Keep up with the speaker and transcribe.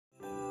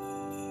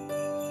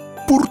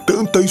Por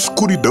tanta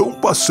escuridão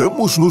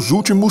passamos nos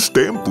últimos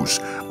tempos,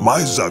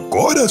 mas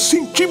agora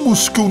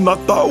sentimos que o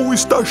Natal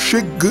está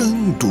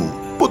chegando.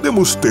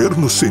 Podemos ter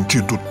nos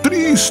sentido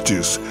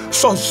tristes,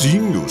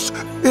 sozinhos,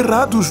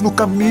 errados no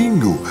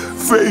caminho,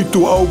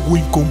 feito algo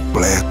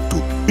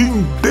incompleto,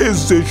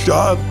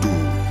 indesejado.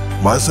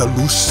 Mas a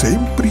luz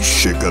sempre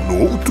chega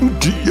no outro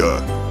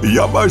dia. E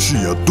a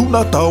magia do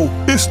Natal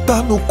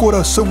está no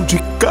coração de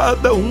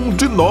cada um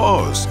de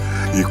nós.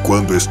 E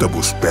quando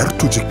estamos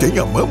perto de quem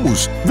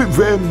amamos,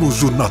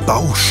 vivemos o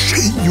Natal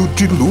cheio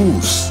de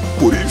luz.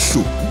 Por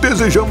isso,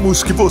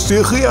 desejamos que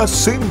você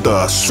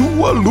reacenda a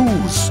sua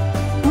luz.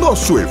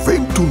 Nosso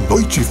evento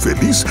Noite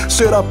Feliz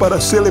será para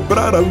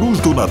celebrar a luz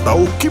do Natal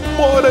que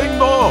mora em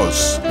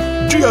nós.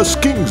 Dias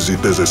 15,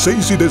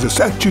 16 e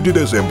 17 de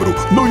dezembro,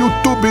 no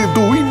YouTube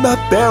do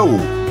Inatel.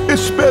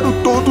 Espero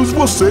todos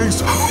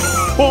vocês.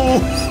 Ho,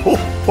 ho,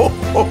 ho,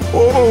 ho,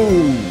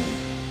 ho.